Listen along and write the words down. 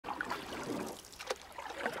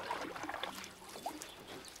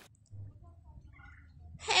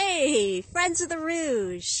Hi, friends of the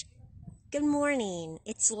Rouge. Good morning.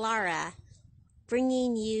 It's Laura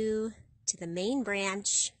bringing you to the main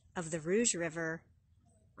branch of the Rouge River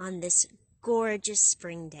on this gorgeous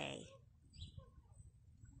spring day.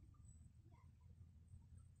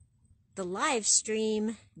 The live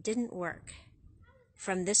stream didn't work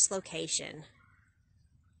from this location,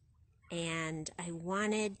 and I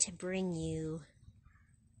wanted to bring you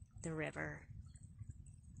the river.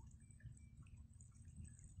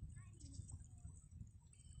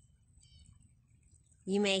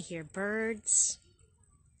 You may hear birds.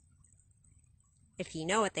 If you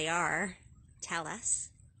know what they are, tell us,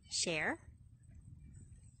 share.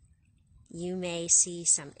 You may see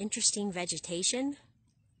some interesting vegetation.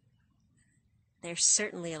 There's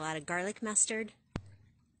certainly a lot of garlic mustard,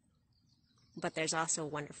 but there's also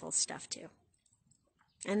wonderful stuff too.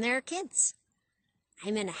 And there are kids.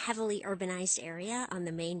 I'm in a heavily urbanized area on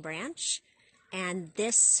the main branch, and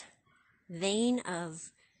this vein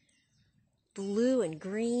of blue and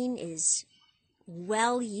green is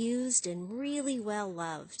well used and really well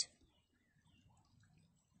loved.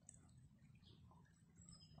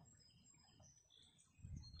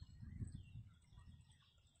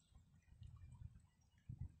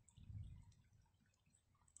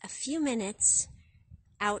 A few minutes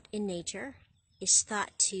out in nature is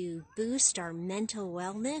thought to boost our mental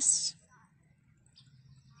wellness,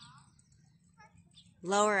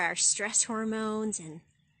 lower our stress hormones and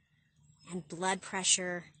blood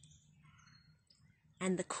pressure.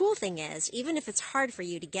 And the cool thing is, even if it's hard for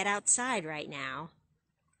you to get outside right now,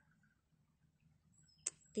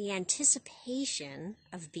 the anticipation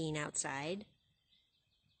of being outside,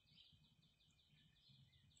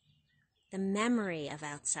 the memory of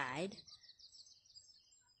outside,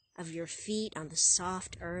 of your feet on the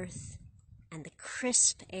soft earth and the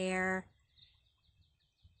crisp air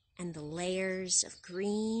and the layers of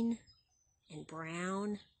green and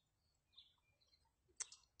brown,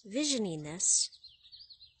 visioning this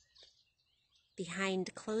behind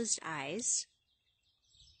closed eyes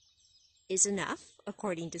is enough,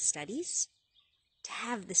 according to studies, to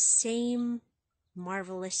have the same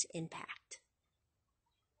marvelous impact.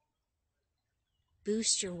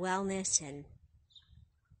 Boost your wellness and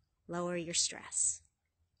lower your stress.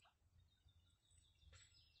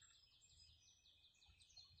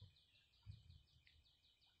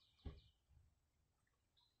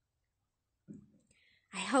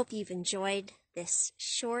 I hope you've enjoyed this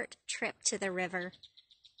short trip to the river.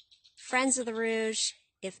 Friends of the Rouge,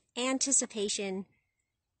 if anticipation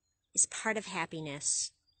is part of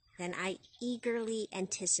happiness, then I eagerly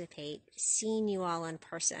anticipate seeing you all in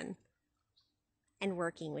person and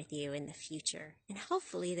working with you in the future, and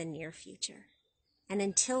hopefully the near future. And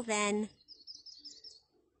until then,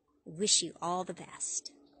 wish you all the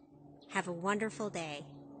best. Have a wonderful day.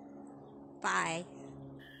 Bye.